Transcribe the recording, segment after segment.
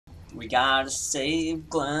We gotta save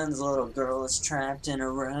Glenn's little girl is trapped in a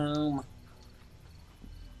room.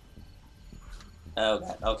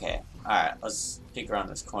 Okay, okay. Alright, let's peek around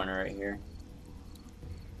this corner right here.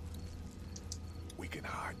 We can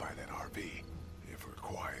hide by that RV if we're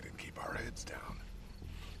quiet and keep our heads down.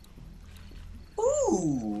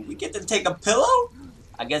 Ooh, we get to take a pillow?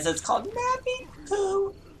 I guess it's called nappy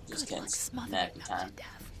poo. Just kidding, nappy time.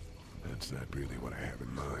 That's not really what I have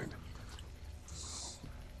in mind.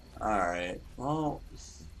 Alright, well,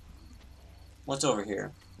 what's over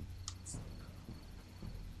here?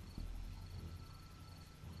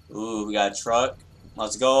 Ooh, we got a truck.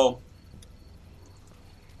 Let's go.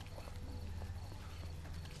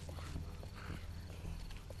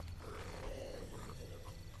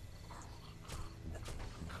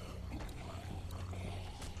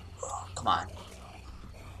 Oh, come on.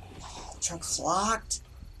 Truck's locked.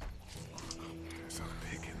 There's a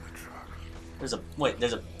pig in the truck.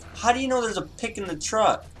 There's a, how do you know there's a pick in the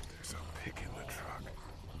truck? There's a pig in the truck.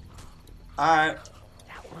 Alright.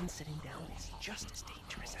 That one sitting down is just as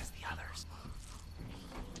dangerous as the others.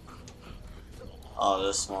 Oh,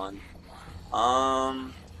 this one.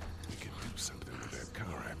 We can do something with that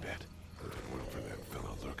car, I bet. If it weren't for that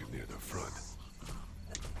fellow lurking near the front.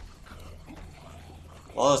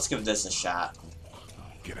 Well, let's give this a shot.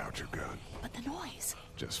 Get out your gun. But the noise.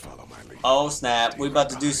 Just follow my lead. Oh, snap. We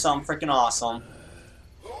about to do something freaking awesome.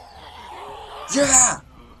 Yeah!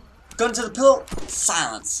 Gun to the pillow.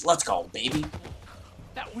 Silence. Let's go, baby.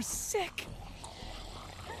 That was sick.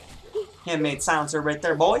 Handmade silencer right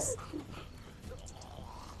there, boys.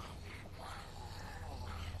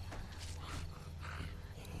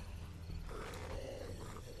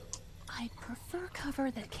 I prefer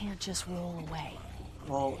cover that can't just roll away.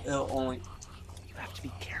 Well, it'll only... You have to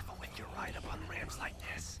be careful with your ride up on ramps like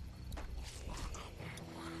this.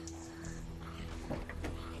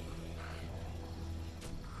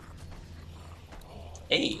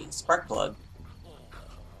 Hey, spark plug.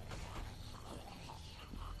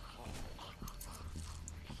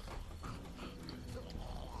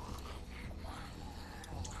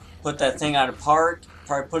 Put that thing out of park,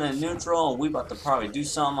 probably put it in neutral, and we about to probably do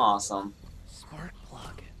something awesome. Spark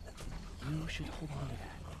plug. You should hold on to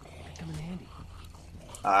that. Could come in handy.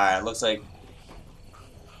 Alright, looks like...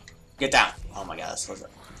 Get down. Oh my god, what's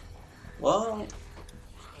that? Well...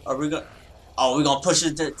 Are we gonna... Oh, we're gonna push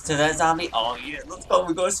it to that zombie? Oh yeah, let's go.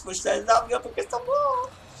 We're gonna push that zombie up against the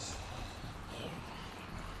wall.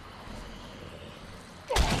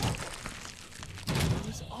 That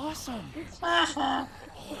was awesome.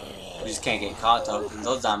 We just can't get caught though, because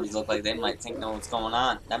those zombies look like they might think know what's going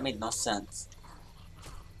on. That made no sense.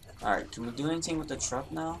 Alright, can we do anything with the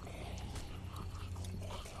truck now?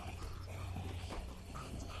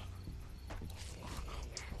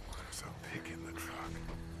 There's a pig in the truck.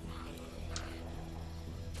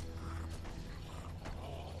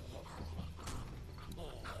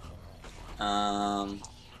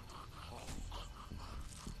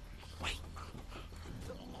 Wait.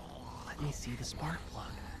 Let me see the spark plug.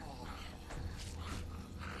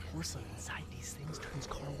 Porcelain inside these things turns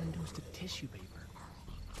car windows to tissue paper.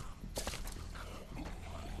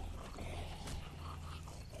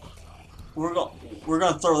 We're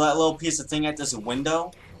gonna throw that little piece of thing at this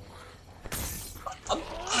window.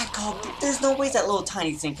 There's no way that little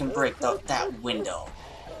tiny thing can break that window.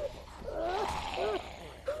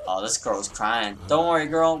 Oh, this girl's crying. Don't worry,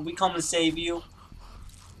 girl. We come to save you.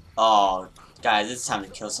 Oh, guys, it's time to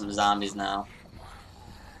kill some zombies now.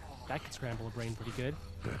 That could scramble a brain pretty good.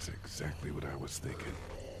 That's exactly what I was thinking.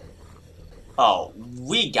 Oh,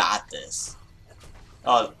 we got this.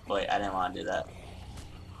 Oh, wait, I didn't want to do that.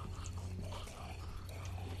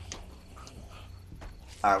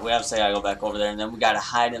 Alright, we have to say I go back over there, and then we gotta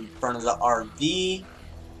hide in front of the RV.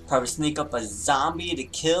 Probably sneak up a zombie to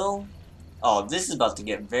kill. Oh, this is about to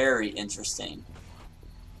get very interesting.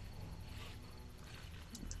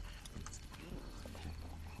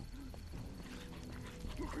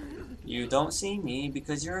 You don't see me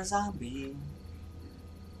because you're a zombie.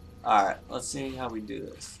 Alright, let's see how we do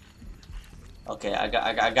this. Okay, I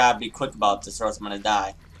gotta be quick about this or else I'm gonna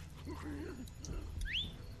die.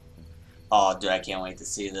 Oh, dude, I can't wait to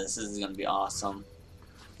see this. This is gonna be awesome.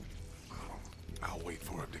 I'll wait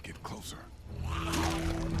for him to get closer.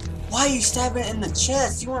 Why are you stabbing it in the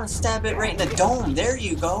chest? You want to stab it right in the dome. There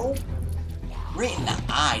you go. Right in the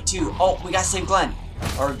eye, too. Oh, we gotta save Glenn.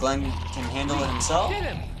 Or Glenn can handle it himself. Get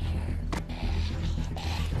him!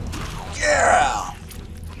 Yeah!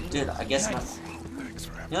 Dude, I guess Nice. Thanks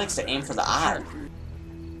for having he likes to aim for the eye.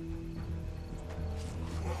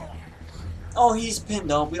 Oh, he's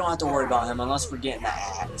pinned up. We don't have to worry about him unless we're getting the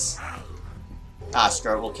axe. Ah,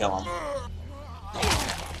 screw it, we'll kill him.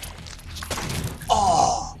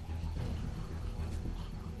 Oh!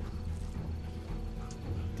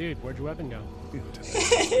 Dude, where'd your weapon go?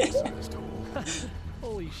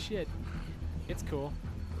 Holy shit. It's cool.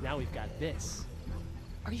 Now we've got this.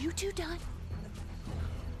 Are you two done?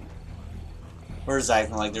 We're just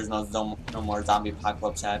acting like there's no more zombie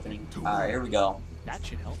apocalypse happening. Alright, here we go. That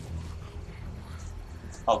should help.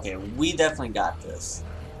 Okay, we definitely got this.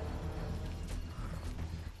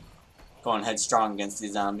 Going headstrong against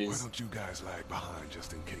these Why zombies. don't you guys lag behind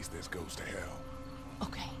just in case this goes to hell?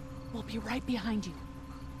 Okay, we'll be right behind you.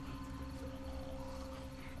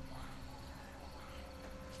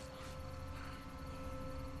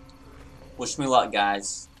 Wish me luck,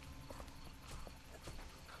 guys.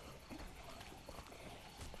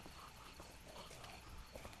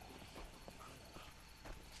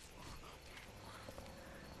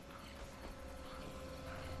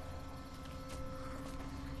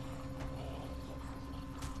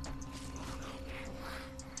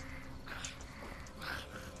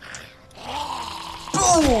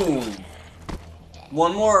 Boom!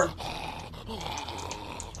 One more.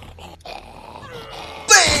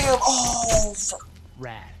 Bam! Oh,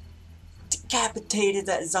 Rad. decapitated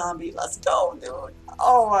that zombie. Let's go, dude.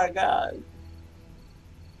 Oh my god.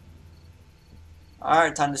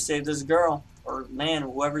 Alright, time to save this girl. Or man,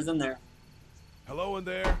 whoever's in there. Hello in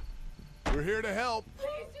there. We're here to help.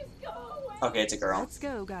 Please just go away. Okay, it's a girl. Let's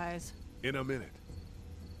go, guys. In a minute.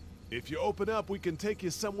 If you open up, we can take you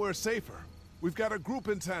somewhere safer. We've got a group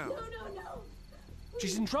in town. No.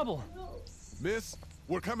 She's in trouble. Miss,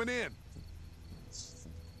 we're coming in.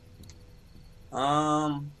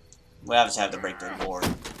 We obviously have to break their board.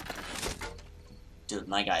 Dude,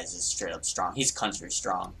 my guy's just straight up strong. He's country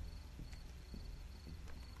strong.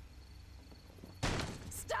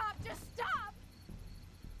 Stop, just stop.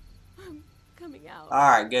 I'm coming out.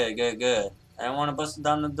 Alright, good. I don't want to bust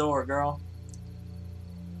down the door, girl.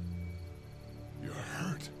 You're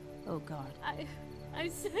hurt. Oh, God. I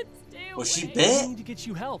said stay away. Was she We bit? need to get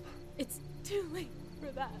you help. It's too late for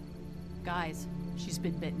that. Guys, she's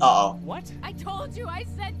been bitten. Uh-oh. What? I told you, I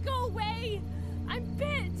said go away. I'm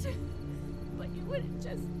bit. But you wouldn't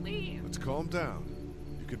just leave. Let's calm down.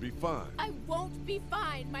 You could be fine. I won't be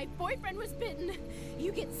fine. My boyfriend was bitten.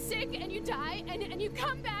 You get sick and you die and you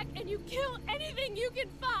come back and you kill anything you can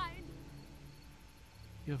find.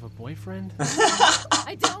 You have a boyfriend?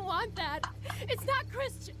 I don't want that. It's not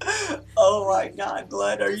Christian. Oh my god,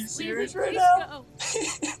 Glenn, are you Just leave serious me, right please now?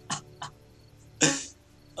 go.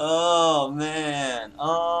 Oh man.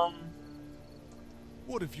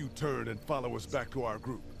 What if you turn and follow us back to our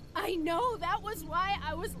group? I know, that was why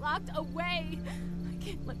I was locked away. I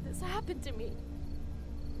can't let this happen to me.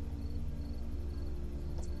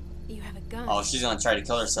 You have a gun. Oh, she's gonna try to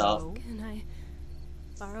kill herself. Oh, Can I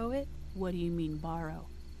borrow it? what do you mean, borrow?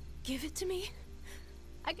 Give it to me?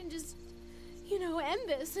 I can just, you know, end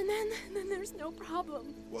this and then there's no problem.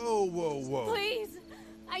 Whoa. Please.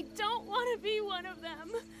 I don't want to be one of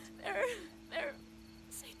them. They're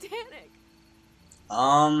satanic.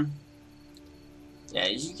 Yeah,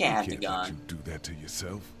 you can't have the Let gun. you do that to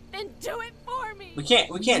yourself. Then do it for me. We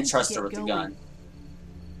can't need to trust her get with the going. gun.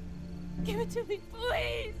 Give it to me,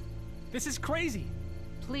 please. This is crazy.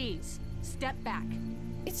 Please, step back.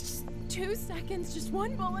 It's just 2 seconds, just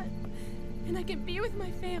one bullet, and I can be with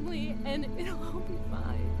my family, and it'll all be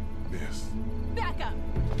fine. Miss. Back up,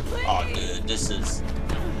 please. Oh, dude, this is.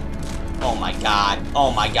 Oh my god.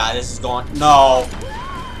 Oh my god, this is going. No.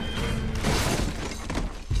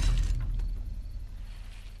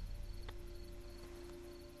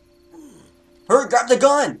 Hurry, grab the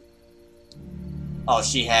gun. Oh,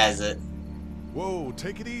 she has it. Whoa,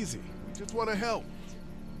 take it easy. We just want to help.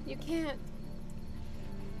 You can't.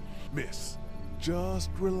 Miss, just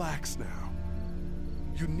relax now.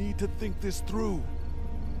 You need to think this through.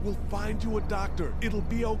 We'll find you a doctor. It'll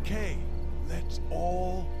be okay. Let's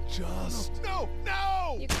all just... No!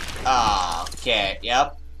 You Ah, okay,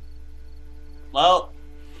 yep. Well,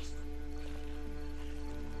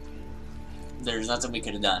 there's nothing we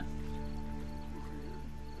could have done.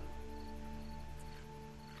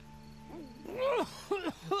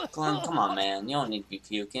 Glenn, come on, man. You don't need to be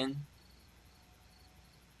puking.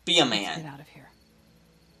 Be a Get man. out of here.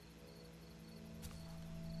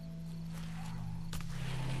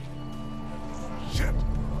 Shit!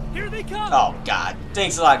 Here they come! Oh, God.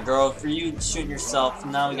 Thanks a lot, girl, for you shooting yourself.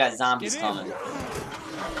 Now we got zombies Get in. coming.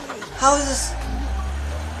 How is this?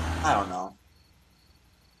 I don't know.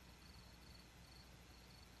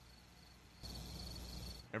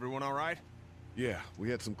 Everyone all right? Yeah, we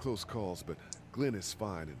had some close calls, but Glenn is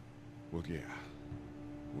fine and... Well, yeah.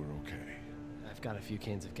 We're okay. I've I've got a few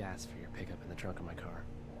cans of gas for your pickup in the trunk of my car.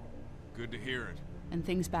 Good to hear it. And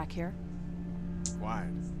things back here? Quiet.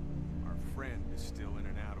 Our friend is still in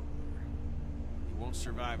and out over there. He won't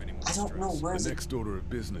survive any more I don't know stress. where's The the next order of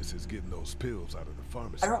business is getting those pills out of the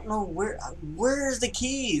pharmacy. I don't know where's the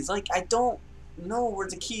keys? Like, I don't know where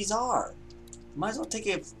the keys are. Might as well take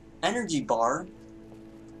a energy bar.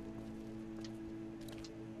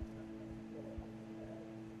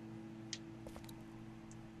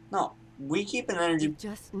 No, we keep an energy. We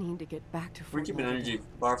just need to get back to We Fort keep an Lauderdale. energy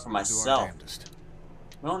bar for Do our myself. damnedest.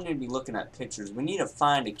 We don't need to be looking at pictures. We need to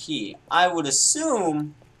find a key. I would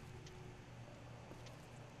assume.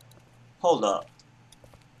 Hold up.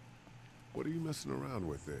 What are you messing around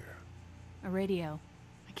with there? A radio.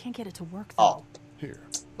 I can't get it to work though. Oh, Here.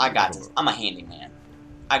 I got have a this. look. I'm a handyman.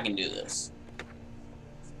 I can do this.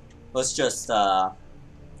 Let's just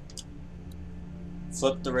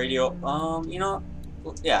flip the radio. You know,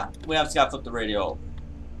 yeah, we have to flip the radio.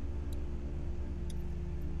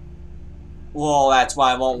 Well, that's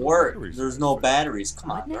why it won't No work. batteries There's in no this thing. batteries.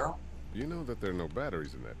 Come on, What now? girl. You know that there are no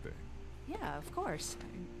batteries in that thing. Yeah, of course.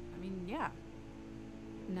 I mean, yeah.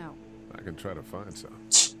 No, I can try to find some.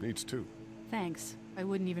 Needs two. thanks. I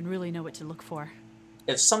wouldn't even really know what to look for.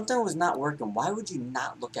 If something was not working, why would you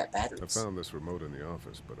not look at I batteries? found this remote in the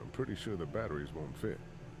office, but I'm pretty sure the batteries won't fit.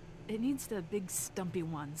 It needs the big stumpy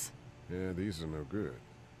ones. Yeah, these are no good.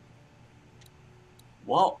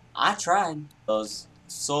 Well, I tried. I was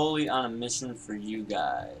solely on a mission for you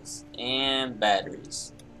guys. And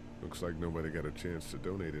batteries. Looks like nobody got a chance to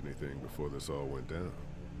donate anything before this all went down.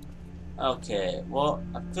 Okay, well,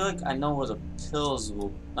 I feel like I know where the pills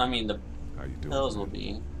will... I mean, the How you doing? pills will man?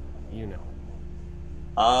 be. You know.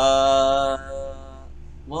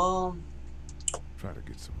 Well, Try to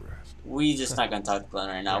get some rest. we just not gonna talk to Glenn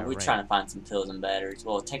right now. Yeah, We're right. trying to find some pills and batteries.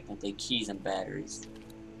 Well, technically keys and batteries.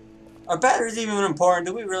 Are batteries even important?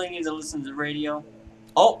 Do we really need to listen to the radio?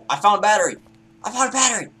 Oh, I found a battery! I found a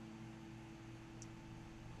battery!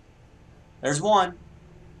 There's one.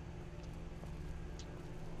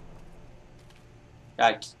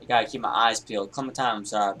 Gotta keep my eyes peeled. Clementine, I'm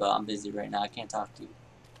sorry, but I'm busy right now. I can't talk to you.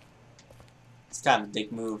 It's kind of a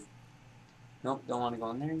dick move. Nope, don't want to go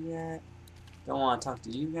in there yet. Don't want to talk to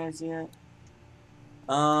you guys yet.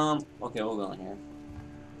 Okay, we'll go in here.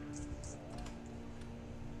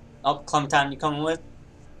 Oh, Clementine, you coming with?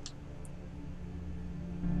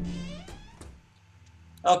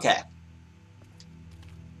 Okay.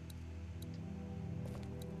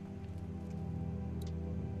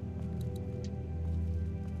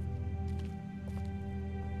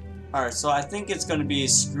 Alright, so I think it's gonna be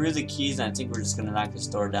screw the keys, and I think we're just gonna knock the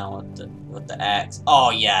door down with the axe.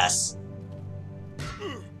 Oh yes!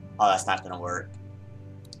 Oh, that's not gonna work.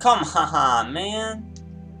 Come on, man!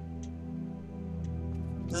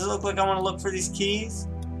 Does it look like I wanna look for these keys?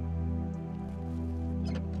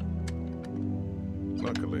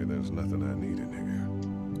 Luckily, there's nothing I need in here.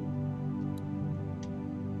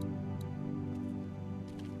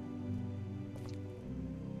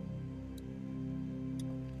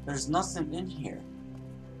 There's nothing in here.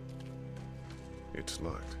 It's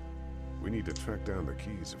locked. We need to track down the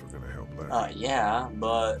keys if we're gonna help Larry. Yeah,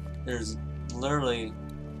 but there's literally...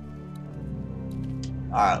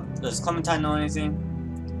 Alright, does Clementine know anything?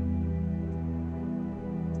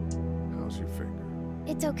 How's your finger?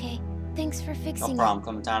 It's okay. Thanks for No fixing problem,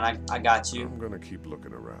 Clementine. I got you. I'm gonna keep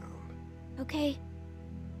looking around. it. Okay.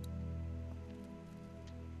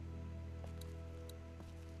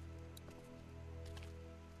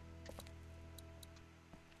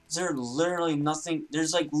 Is there literally nothing?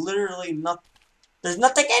 There's like literally nothing. There's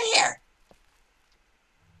nothing in here!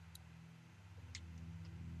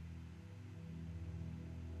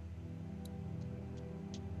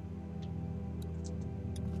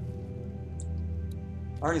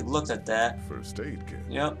 I already looked at that. First aid kit.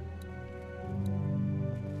 Yep.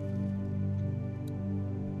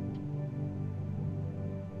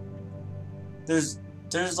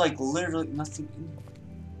 There's like literally nothing in here.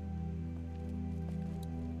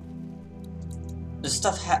 This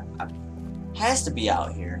stuff has to be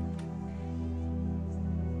out here.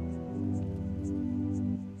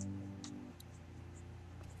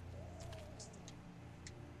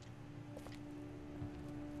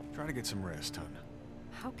 Try to get some rest, hon.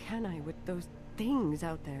 How can I with those things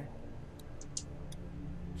out there?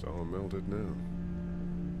 It's all melted now.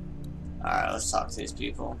 Alright, let's talk to these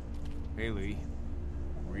people. Hey, Lee.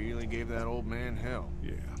 Really gave that old man hell.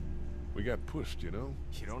 Yeah. We got pushed, you know?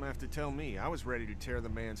 You don't have to tell me. I was ready to tear the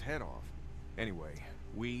man's head off. Anyway,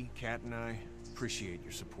 we, Kat and I, appreciate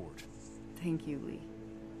your support. Thank you, Lee.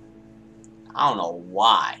 I don't know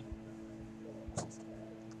why.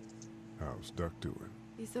 How's Duck doing?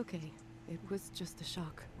 He's okay. It was just a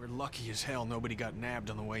shock. We're lucky as hell nobody got nabbed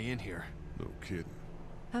on the way in here. No kidding.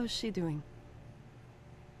 How's she doing?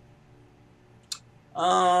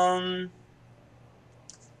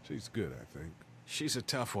 She's good, I think. She's a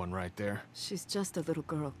tough one right there. She's just a little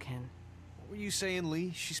girl, Ken. What were you saying,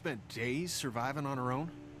 Lee? She spent days surviving on her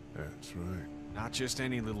own? That's right. Not just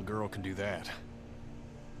any little girl can do that.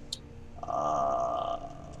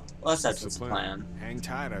 What's What's the the plan? Hang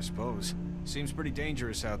tight, I suppose. Seems pretty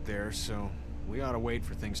dangerous out there, so we ought to wait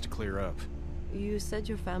for things to clear up. You said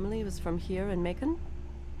your family was from here in Macon?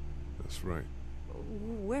 That's right.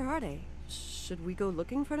 Where are they? Should we go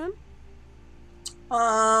looking for them?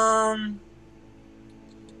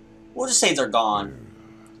 We'll just say they're gone.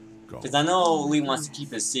 Gone. Because I know Oh my Lee wants to goodness.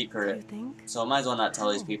 keep his You secret. think? So I might as well not tell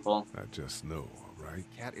these people. I just know, right?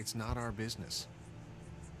 Cat, it's not our business.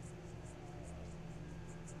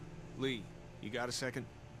 Lee, you got a second?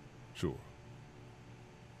 Sure.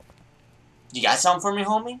 You got something for me,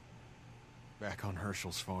 homie? Back on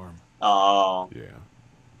Herschel's farm. Oh. Yeah.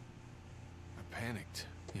 I panicked,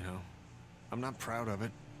 you know. I'm not proud of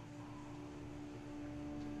it.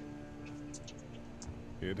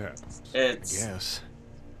 It happens. It's... Yes,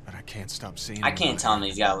 but I can't stop seeing I him can't in tell him my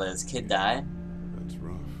he's gotta let his kid die. That's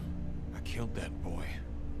rough. head. I killed that boy.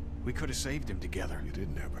 We could have saved him together. You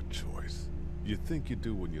didn't have a choice. You think you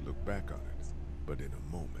do when you look back on it. But in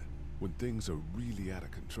a moment, when things are really out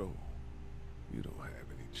of control, you don't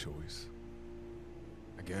have any choice.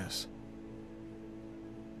 I guess.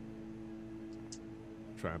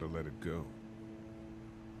 Try to let it go.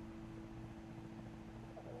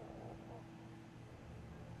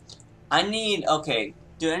 I need... Okay.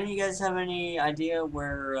 Do any of you guys have any idea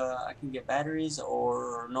where I can get batteries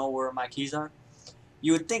or know where my keys are?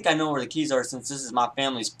 You would think I know where the keys are since this is my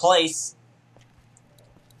family's place.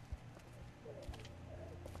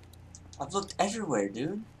 I've looked everywhere,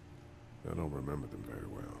 dude. I don't remember them very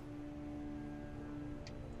well.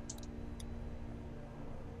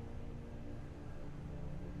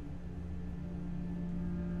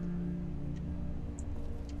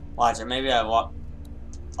 Watch it. Maybe I walk...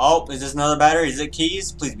 Oh, is this another battery? Is it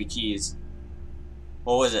keys? Please be keys.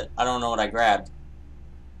 What was it? I don't know what I grabbed.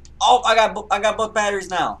 Oh, I got both batteries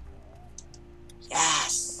now.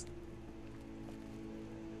 Yes.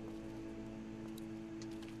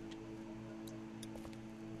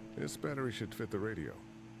 This battery should fit the radio.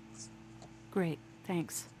 Great,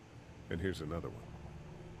 thanks. And here's another one.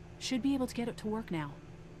 Should be able to get it to work now.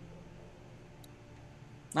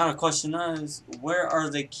 Now the question is, where are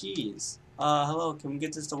the keys? Hello, can we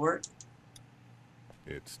get this to work?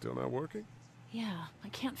 It's still not working? Yeah, I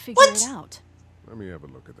can't figure What? it out. Let me have a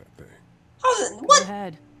look at that thing. How's it? Go What?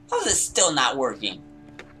 ahead. How's it still not working?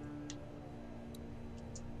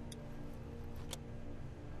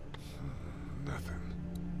 Nothing.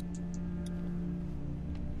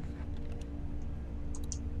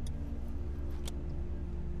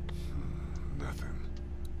 Nothing.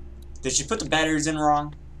 Did she put the batteries in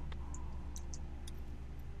wrong?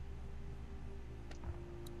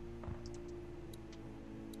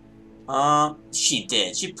 She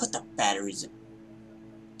did. She put the batteries in.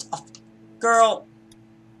 Oh, girl.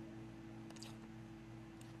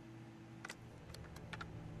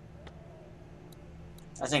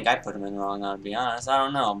 I think I put them in wrong, now, to be honest. I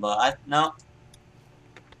don't know, but no.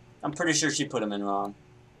 I'm pretty sure she put them in wrong.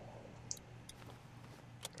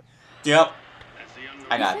 Yep.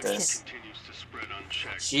 I got this.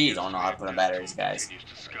 She don't know how to put in batteries, guys.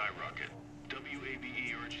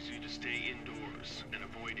 WABE urges you to stay indoors and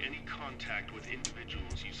avoid any contact with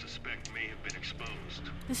individuals you suspect may have been exposed.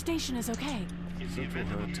 The station is okay. Central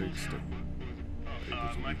High takes the...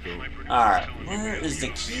 Alright, where is the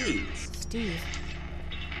keys? Steve,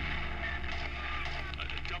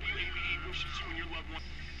 WABE wishes you and your loved one.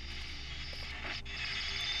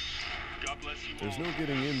 God bless you all. There's no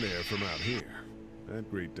getting in there from out here. That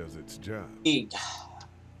grate does its job.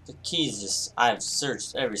 The keys just... I've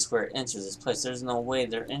searched every square inch of this place. There's no way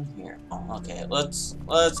they're in here. Oh, okay, let's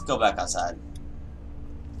go back outside.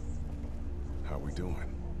 How we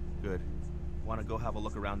doing? Good. Want to go have a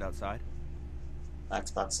look around outside?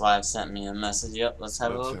 Xbox Live sent me a message. Yep, let's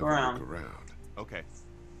have a look around. Okay.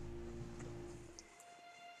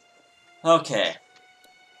 Okay.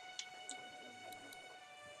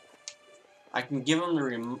 I can give him the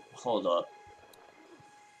remote. Hold up.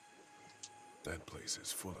 That place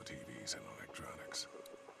is full of TVs and electronics.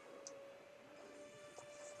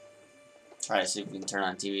 Try to see if we can turn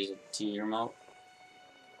on TVs with TV remote.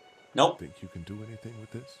 Nope. Think you can do anything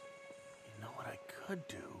with this? You know what I could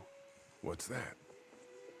do? What's that?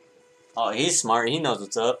 Oh, he's smart. He knows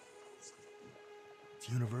what's up. It's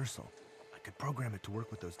universal. could program it to work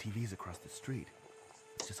with those TVs across the street.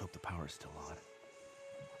 Let's just hope the power's still on.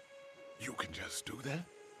 You can just do that?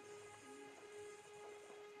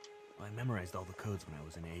 Well, I memorized all the codes when I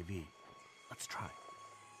was in AV. Let's try.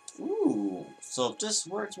 Ooh, so if this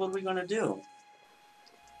works, what are we gonna do?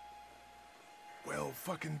 Well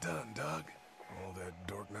fucking done, Doug. All that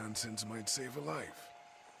dork nonsense might save a life.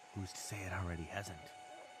 Who's to say it already hasn't?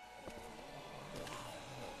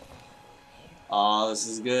 Oh, this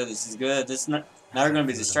is good. This is good. Now we're gonna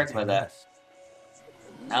be distracted by that.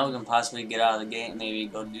 Now we can possibly get out of the gate and maybe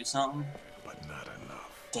go do something. But not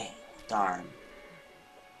enough. Damn, darn.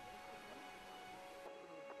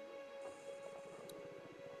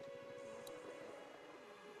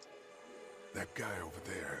 That guy over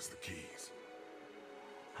there has the keys.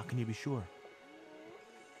 How can you be sure?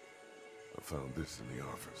 I found this in the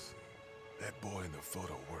office. That boy in the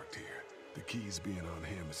photo worked here. The keys being on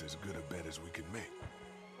him is as good a bet as we could make.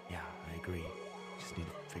 Yeah, I agree. Just need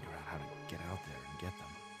to figure out how to get out there and get them.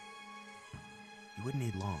 You wouldn't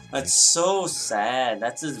need long. That's so sad.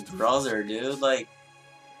 That's his brother, dude. Like,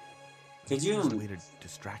 could you? There's a way to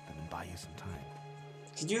distract them and buy you some time.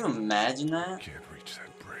 Could you imagine that? Can't reach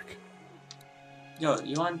that brick. Yo,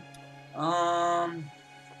 you want?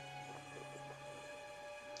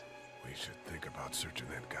 We should think about searching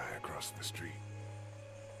that guy across the street.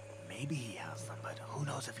 Maybe he has them, but who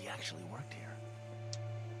knows if he actually worked here.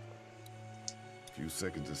 A few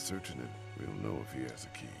seconds of searching it, we'll know if he has the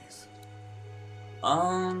keys.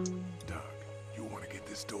 Doug, you want to get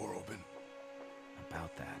this door open?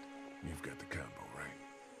 About that. You've got the combo, right?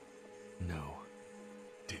 No.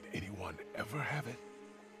 Did anyone ever have it?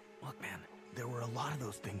 Look, man, there were a lot of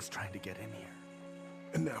those things trying to get in here.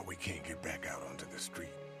 And now we can't get back out onto the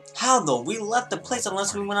street. How though? We left the place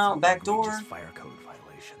unless we went out back door. Just fire code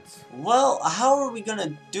violations. Well, how are we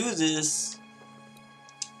gonna do this?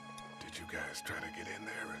 Did you guys try to get in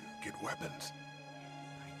there and get weapons?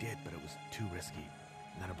 I did, but it was too risky.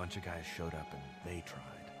 And then a bunch of guys showed up and they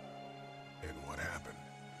tried. And what happened?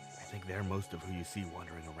 I think they're most of who you see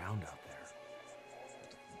wandering around out there.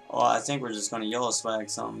 Oh, I think we're just gonna yellow swag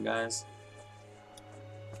something, guys.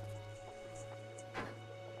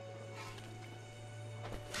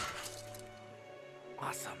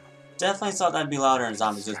 Awesome. Definitely thought that'd be louder and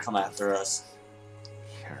zombies would come after us.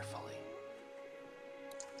 Carefully.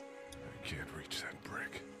 I can't reach that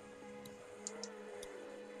brick.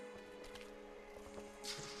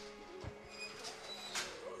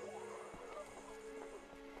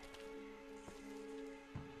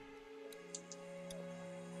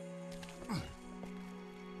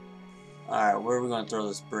 Alright, where are we gonna throw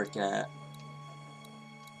this brick at?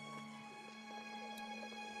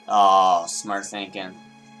 Oh, smart thinking.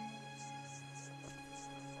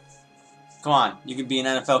 Come on, you can be an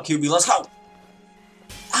NFL QB. Let's go!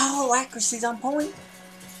 Oh, accuracy's on point.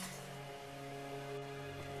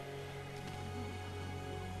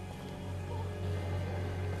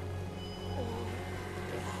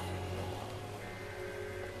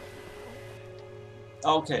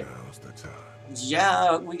 Okay. Now's the time.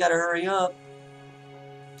 Yeah, we gotta hurry up.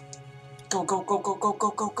 Go, go, go, go, go, go,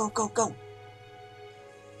 go, go, go, go.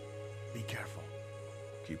 Be careful.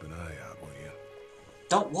 Keep an eye out, will you?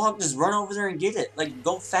 Don't walk, just run over there and get it. Like,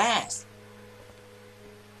 go fast.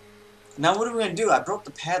 Now, what are we gonna do? I broke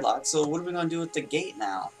the padlock, so what are we gonna do with the gate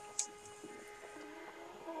now?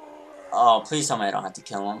 Oh, please tell me I don't have to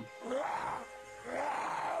kill him.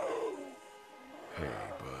 Hey,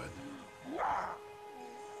 bud.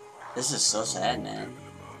 This is so sad, Happened man. to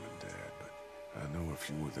Mom and Dad, but I know if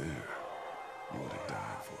you were there, you would have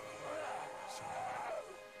died for them. So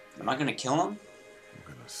Am I gonna kill him? I'm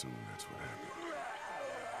gonna assume that's what happened.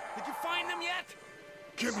 Did you find them yet?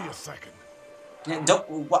 Give me a second. Yeah, don't.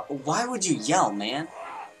 Why would you yell, man?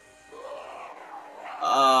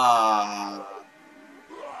 I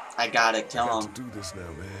gotta kill Got him. to do this now,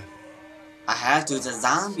 man. I have to. It's a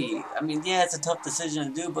zombie. I mean, yeah, it's a tough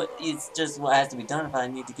decision to do, but it's just what has to be done if I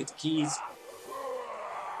need to get the keys.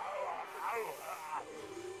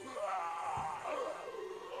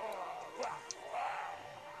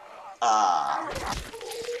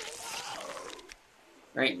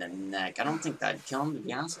 Right in the neck. I don't think that'd kill him, to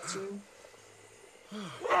be honest with you.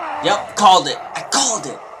 Yep, called it. I called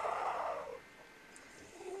it.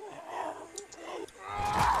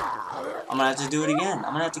 I'm gonna have to do it again.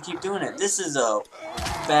 I'm gonna have to keep doing it. This is a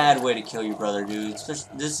bad way to kill your brother, dude.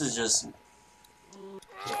 This is just.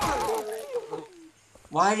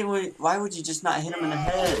 Why would you just not hit him in the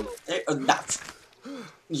head?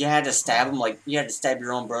 You had to stab him, like, you had to stab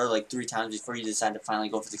your own brother like 3 times before you decided to finally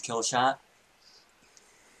go for the kill shot.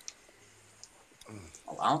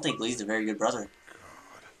 Oh, I don't think Lee's a very good brother.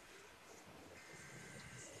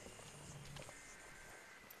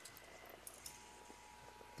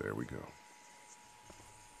 There we go.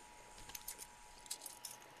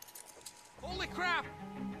 Holy crap!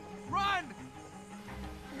 Run!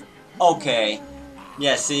 Okay.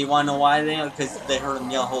 Yeah, see, you wanna know why they? Because they heard him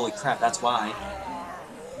yell, holy crap, that's why.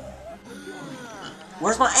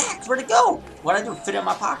 Where's my axe? Where'd it go? What'd I do? Fit it in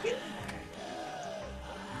my pocket?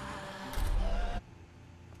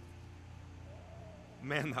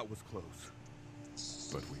 Man, that was close.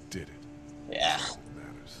 But we did it. Yeah. That's all that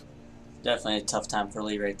matters. Definitely a tough time for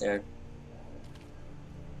Lee right there.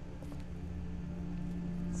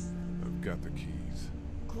 I've got the keys.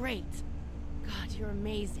 Great. God, you're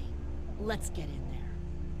amazing. Let's get in there.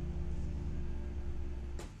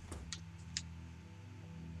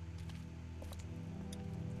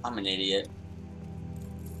 I'm an idiot.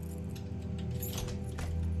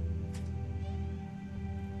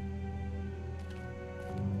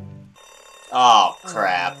 Oh,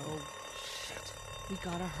 crap. Oh, shit. We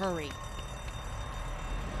gotta hurry.